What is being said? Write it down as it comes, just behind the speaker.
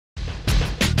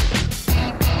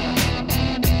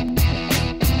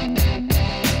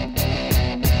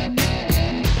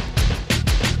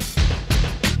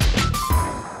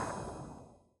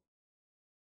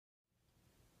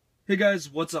Hey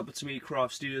guys, what's up? It's me,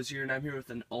 Croft Studios here, and I'm here with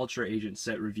an Ultra Agent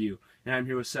set review. And I'm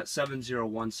here with set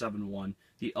 70171,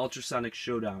 the Ultrasonic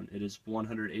Showdown. It is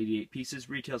 188 pieces,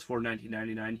 retails for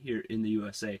 $19.99 here in the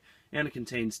USA, and it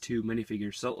contains 2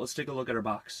 minifigures. So let's take a look at our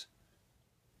box.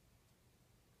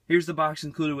 Here's the box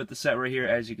included with the set right here.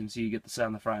 As you can see, you get the set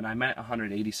on the front, and I'm at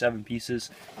 187 pieces.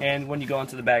 And when you go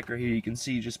onto the back right here, you can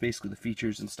see just basically the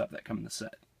features and stuff that come in the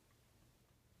set.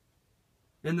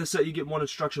 In the set, you get one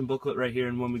instruction booklet right here,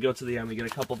 and when we go to the end, we get a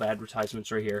couple of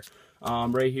advertisements right here.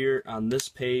 Right here on this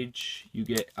page, you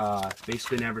get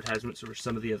basically an advertisement for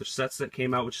some of the other sets that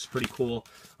came out, which is pretty cool.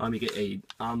 You get a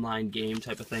online game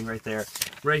type of thing right there.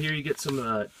 Right here, you get some of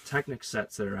the Technic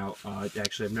sets that are out.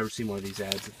 Actually, I've never seen one of these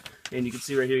ads. And you can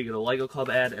see right here, you get a Lego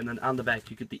Club ad, and then on the back,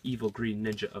 you get the Evil Green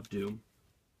Ninja of Doom.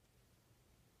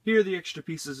 Here are the extra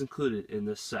pieces included in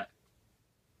this set.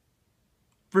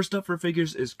 First up for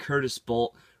figures is Curtis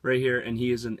Bolt right here, and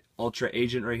he is an Ultra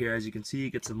Agent right here. As you can see,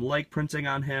 you get some leg printing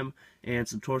on him and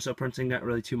some torso printing, not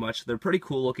really too much. They're pretty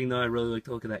cool looking though. I really like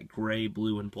to look at that gray,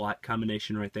 blue, and black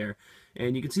combination right there.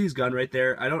 And you can see his gun right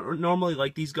there. I don't normally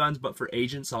like these guns, but for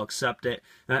agents, I'll accept it.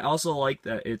 And I also like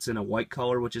that it's in a white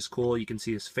color, which is cool. You can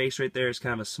see his face right there. It's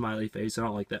kind of a smiley face. I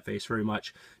don't like that face very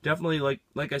much. Definitely,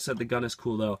 like I said, the gun is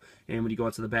cool though. And when you go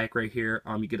into the back right here,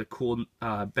 you get a cool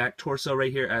back torso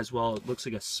right here as well. It looks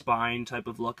like a spine type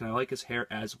of look, and I like his hair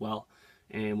as well.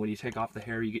 And when you take off the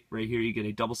hair, you get right here, you get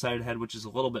a double-sided head, which is a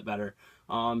little bit better.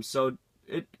 So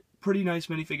pretty nice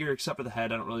minifigure, except for the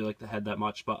head. I don't really like the head that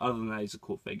much, but other than that, he's a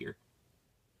cool figure.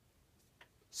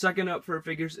 Second up for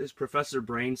figures is Professor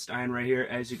Brainstein right here,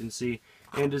 as you can see.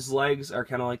 And his legs are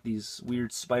kind of like these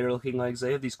weird spider-looking legs.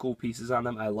 They have these cool pieces on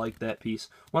them. I like that piece.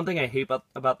 One thing I hate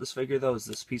about this figure, though, is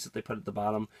this piece that they put at the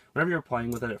bottom. Whenever you're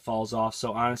playing with it, it falls off.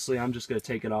 So honestly, I'm just going to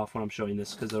take it off when I'm showing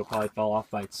this, because it'll probably fall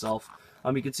off by itself.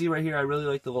 You can see right here, I really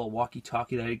like the little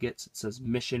walkie-talkie that it gets. It says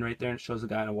Mission right there, and it shows a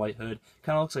guy in a white hood.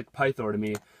 Kind of looks like Pythor to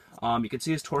me. You can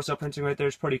see his torso printing right there.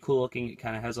 It's pretty cool looking. It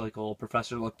kind of has like a little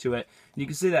professor look to it. And you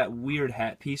can see that weird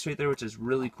hat piece right there, which is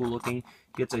really cool looking.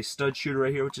 He gets a stud shooter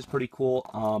right here, which is pretty cool.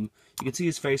 You can see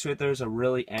his face right there is a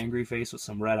really angry face with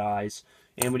some red eyes.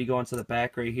 And when you go into the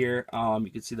back right here, you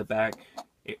can see the back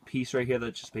piece right here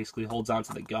that just basically holds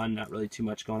onto the gun. Not really too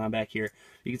much going on back here.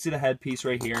 You can see the head piece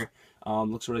right here.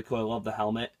 Looks really cool. I love the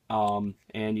helmet.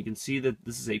 And you can see that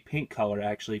this is a pink color,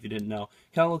 actually, if you didn't know.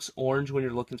 Kind of looks orange when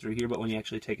you're looking through here, but when you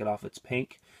actually take it off, it's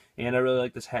pink. And I really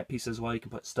like this hat piece as well. You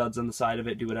can put studs on the side of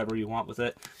it, do whatever you want with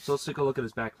it. So let's take a look at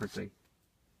his back printing.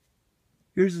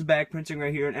 Here's his back printing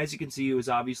right here, and as you can see, he was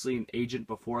obviously an agent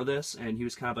before this, and he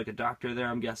was kind of like a doctor there,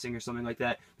 I'm guessing, or something like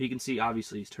that. But you can see,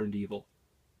 obviously, he's turned evil.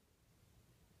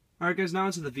 Alright guys, now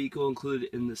into the vehicle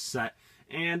included in this set.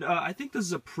 And I think this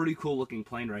is a pretty cool looking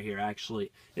plane right here,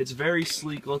 actually. It's very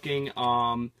sleek looking.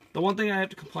 The one thing I have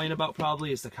to complain about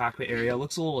probably is the cockpit area. It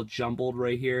looks a little jumbled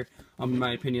right here. In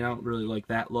my opinion, I don't really like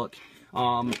that look.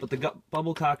 But the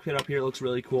bubble cockpit up here looks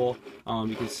really cool.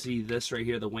 You can see this right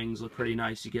here. The wings look pretty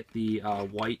nice. You get the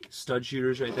white stud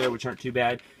shooters right there, which aren't too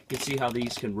bad. You can see how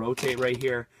these can rotate right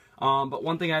here. But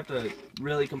one thing I have to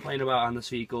really complain about on this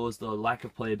vehicle is the lack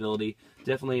of playability.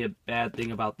 Definitely a bad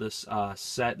thing about this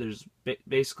set. There's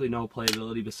basically no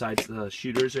playability besides the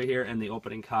shooters right here and the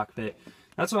opening cockpit.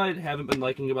 That's what I haven't been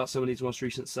liking about some of these most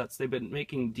recent sets. They've been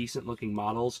making decent looking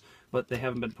models, but they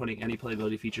haven't been putting any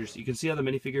playability features. You can see how the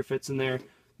minifigure fits in there.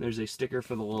 There's a sticker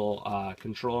for the little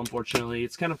control, unfortunately.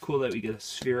 It's kind of cool that we get a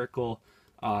spherical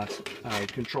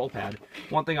control pad.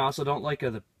 One thing I also don't like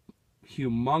are the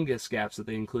humongous gaps that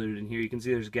they included in here. You can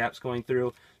see there's gaps going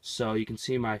through, so you can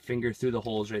see my finger through the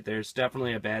holes right there. It's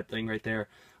definitely a bad thing right there.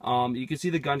 You can see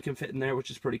the gun can fit in there,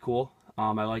 which is pretty cool.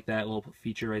 I like that little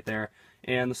feature right there.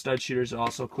 And the stud shooters are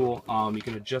also cool. You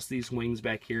can adjust these wings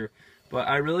back here. But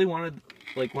I really wanted,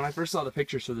 like when I first saw the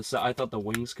pictures for this set, I thought the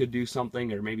wings could do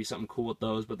something or maybe something cool with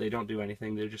those, but they don't do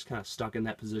anything. They're just kind of stuck in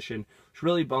that position, which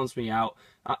really bums me out.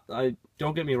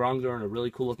 Don't get me wrong, they're in a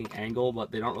really cool looking angle,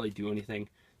 but they don't really do anything.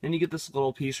 Then you get this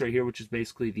little piece right here, which is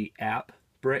basically the app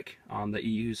brick that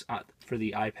you use for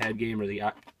the iPad game or the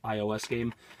iOS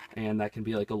game, and that can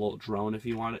be like a little drone if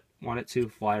you want it to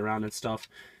fly around and stuff.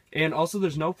 And also,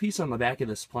 there's no piece on the back of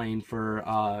this plane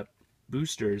for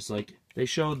boosters. Like they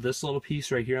showed this little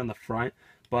piece right here on the front,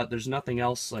 but there's nothing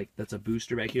else like that's a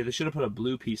booster back here. They should have put a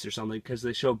blue piece or something because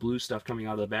they show blue stuff coming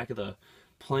out of the back of the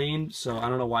plane. So I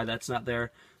don't know why that's not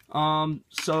there.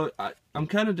 So I'm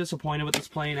kind of disappointed with this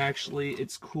plane, actually.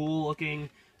 It's cool looking,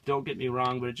 don't get me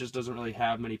wrong, but it just doesn't really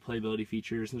have many playability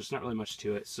features, and there's not really much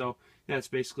to it. So, yeah, that's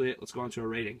basically it. Let's go on to our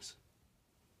ratings.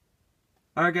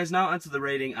 Alright guys, now onto the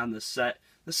rating on this set.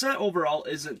 The set overall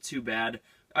isn't too bad,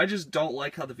 I just don't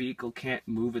like how the vehicle can't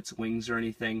move its wings or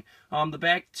anything. The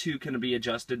back two can be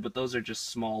adjusted, but those are just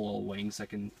small little wings that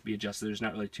can be adjusted. There's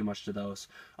not really too much to those.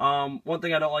 One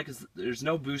thing I don't like is there's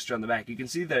no booster on the back. You can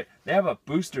see that they have a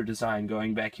booster design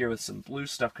going back here with some blue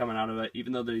stuff coming out of it,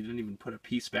 even though they didn't even put a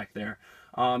piece back there.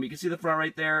 You can see the front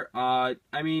right there. I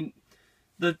mean,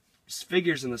 the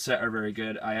figures in the set are very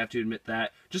good, I have to admit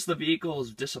that. Just the vehicle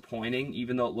is disappointing,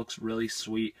 even though it looks really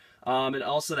sweet. And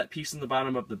also that piece in the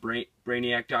bottom of the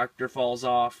Brainiac Doctor falls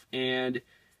off, and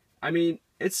I mean,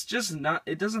 it's just not,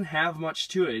 it doesn't have much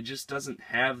to it. It just doesn't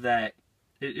have that,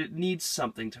 it needs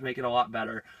something to make it a lot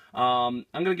better. I'm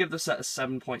going to give this set a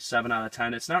 7.7 out of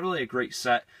 10. It's not really a great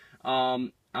set.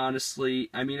 Honestly,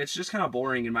 I mean, it's just kind of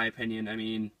boring in my opinion. I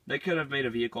mean, they could have made a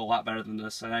vehicle a lot better than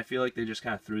this, and I feel like they just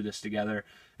kind of threw this together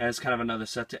as kind of another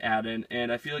set to add in,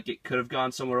 and I feel like it could have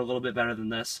gone somewhere a little bit better than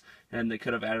this, and they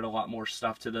could have added a lot more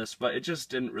stuff to this, but it just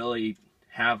didn't really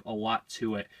have a lot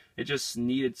to it. It just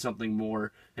needed something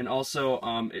more, and also,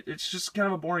 it's just kind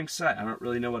of a boring set. I don't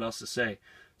really know what else to say.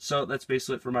 So that's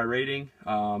basically it for my rating,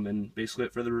 and basically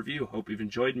it for the review. Hope you've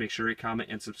enjoyed. Make sure to comment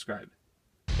and subscribe.